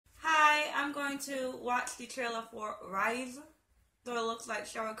going to watch the trailer for Raees. So it looks like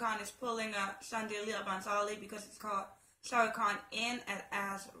Shahrukh Khan is pulling a Chandelier Bansali because it's called Shahrukh Khan in and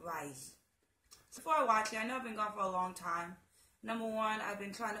as Raees. So before I watch it, I know I've been gone for a long time. Number one, I've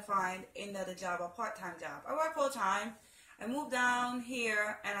been trying to find another job, a part-time job. I work full-time. I moved down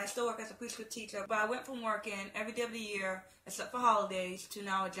here and I still work as a preschool teacher, but I went from working every day of the year, except for holidays, to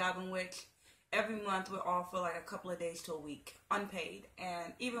now a job in which every month we're off for like a couple of days to a week, unpaid.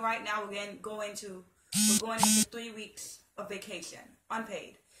 And even right now we're going into 3 weeks of vacation,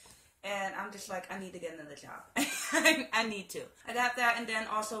 unpaid. And I'm just like, I need to get another job. I need to. I got that, and then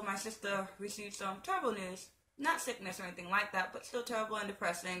also my sister received some terrible news. Not sickness or anything like that, but still terrible and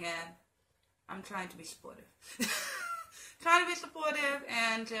depressing, and I'm trying to be supportive. Trying to be supportive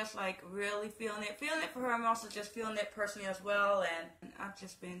and just like really feeling it for her. I'm also just feeling it personally as well, and I've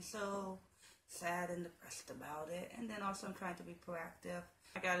just been so sad and depressed about it. And then also I'm trying to be proactive.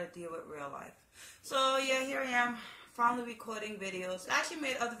 I gotta deal with real life. So yeah, here I am, finally recording videos. I actually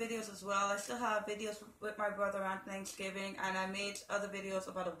made other videos as well. I still have videos with my brother on Thanksgiving, and I made other videos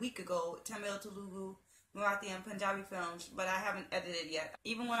about a week ago, Tamil, Telugu, Marathi, and Punjabi films, but I haven't edited yet.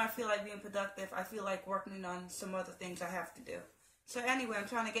 Even when I feel like being productive, I feel like working on some other things I have to do. So anyway, I'm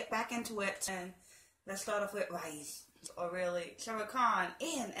trying to get back into it, and let's start off with Raees. Or really, Shahrukh Khan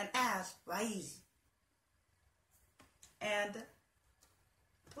in and as Raees. And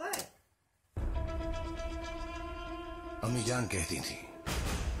play. अम्मी जान कहती थी,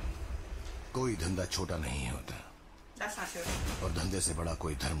 कोई धंधा छोटा नहीं होता. That's not true. और धंधे से बड़ा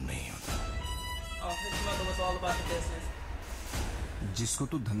कोई धर्म नहीं होता. Oh, his mother was all about the business. जिसको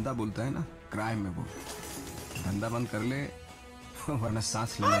तू धंधा बोलता है ना, क्राइम में वो धंधा बंद कर ले, वरना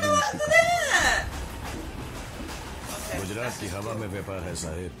सांस लेना भी मुश्किल कर देगा. गुजरात की हवा में व्यापार है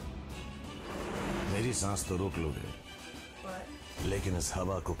साहिब. मेरी सांस तो रोक लोगे, लेकिन इस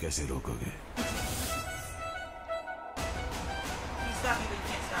हवा को कैसे रोकोगे?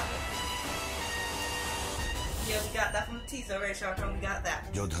 Yeah, we got that from the teaser, right, Shahrukh? We got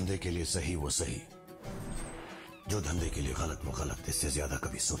that. जो धंधे के लिए सही वो सही, जो धंधे के लिए गलत वो गलत. इससे ज्यादा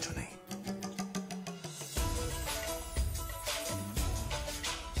कभी सोचा नहीं.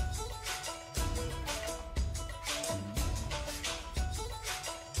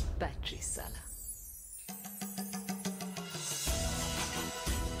 Battery sala.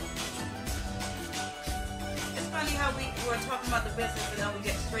 It's funny how we were talking about the business and then we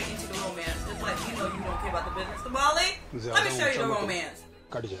get straight into the romance. It's like, you know you don't care about the business. Tamale, let me show you the romance.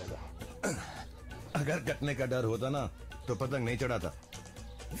 Cut जाएगा. अगर कटने का डर होता ना तो पतंग नहीं चढ़ाता,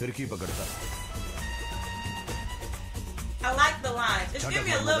 फिरकी पकड़ता. I like the lines. Just give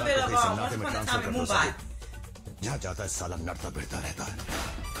me a little bit of Once Upon a Time in Mumbai. जहाँ जाता है साला नड़ता बिड़ता रहता है.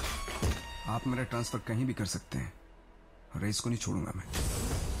 आप मेरा ट्रांसफर कहीं भी कर सकते हैं, रईस को नहीं छोड़ूंगा मैं.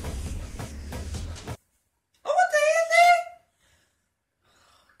 Oh, what the hell is that?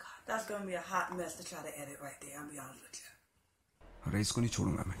 God, that's gonna be a hot mess to try to edit right there. I'll be honest with you. Rice को नहीं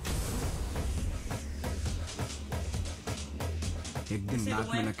छोड़ूंगा मैं. एक दिन नाक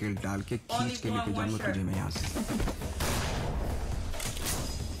में नकेल डाल के खींच के लेके जाऊंगा तुझे मैं यहाँ से.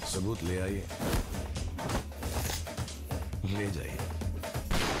 सबूत ले आइए, ले जाइए.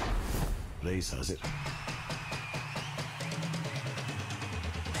 रईस हाजिर.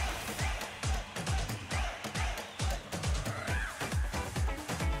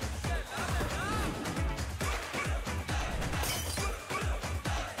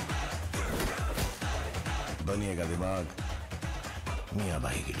 बनिएगा दिमाग, मियाँ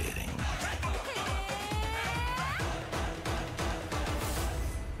भाई की ले रही.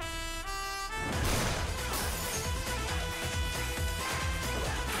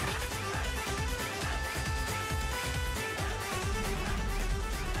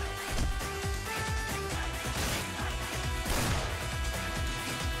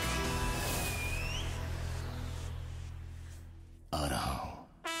 आ रहा हूं.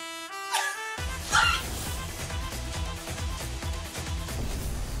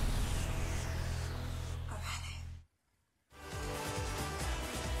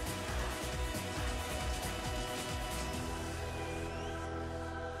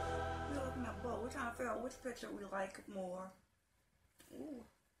 We're trying to figure out which picture we like more. Ooh.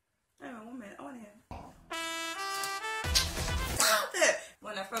 Hang on 1 minute. I want to hear. Stop it!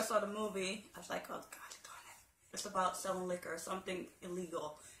 When I first saw the movie, I was like, oh, God darn it. It's about selling liquor, something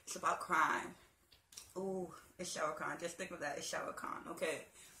illegal. It's about crime. Ooh, it's Shahrukh Khan. Just think of that. It's Shahrukh Khan. Okay,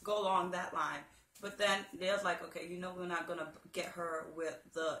 go along that line. But then there's like, okay, you know we're not going to get her with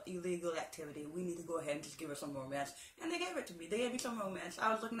the illegal activity. We need to go ahead and just give her some romance. And they gave it to me. They gave me some romance.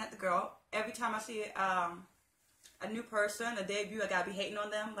 I was looking at the girl. Every time I see a new person, a debut, I gotta be hating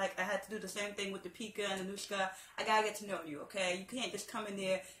on them. Like, I had to do the same thing with the Pika and Anushka. I gotta get to know you, okay? You can't just come in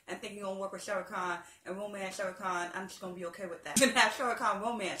there and think you're gonna work with Shahrukh Khan and romance Shahrukh Khan. I'm just gonna be okay with that. You're gonna have Shahrukh Khan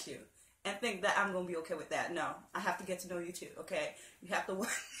romance you and think that I'm gonna be okay with that. No, I have to get to know you too, okay? You have to work.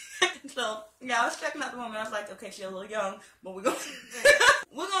 So, yeah, I was checking out the woman. I was like, okay, she's a little young, but we're gonna see.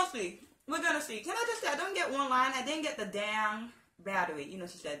 We're gonna see. Can I just say, I don't get one line. I didn't get the damn battery. You know,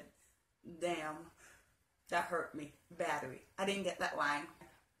 she said, damn. That hurt me. Battery. I didn't get that line.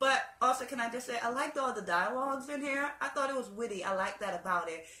 But also, can I just say, I liked all the dialogues in here. I thought it was witty. I liked that about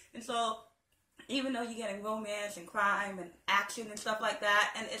it. And so, even though you're getting romance and crime and action and stuff like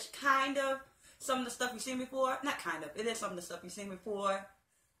that, and it's kind of some of the stuff you've seen before. Not kind of. It is some of the stuff you've seen before.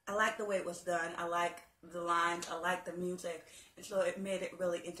 I like the way it was done. I like the lines. I like the music. And so it made it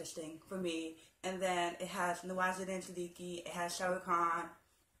really interesting for me. And then it has Nawazuddin Siddiqui. It has Shahrukh Khan.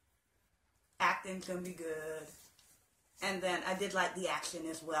 Acting's gonna be good. And then I did like the action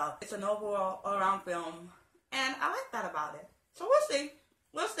as well. It's an overall all-around film. And I like that about it. So we'll see.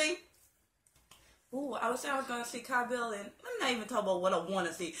 We'll see. Ooh, I was saying I was going to see Kabil, and I'm not even talking about what I want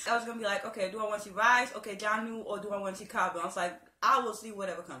to see. I was going to be like, okay, do I want to see Raees, okay, Janu, or do I want to see Kabil? I was like, I will see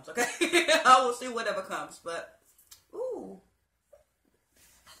whatever comes, okay? I will see whatever comes, but, ooh,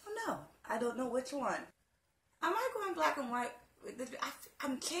 I don't know which one. Am I going black and white?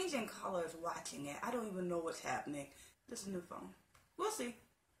 I'm changing colors watching it. I don't even know what's happening. This is a new phone. We'll see.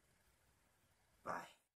 Bye.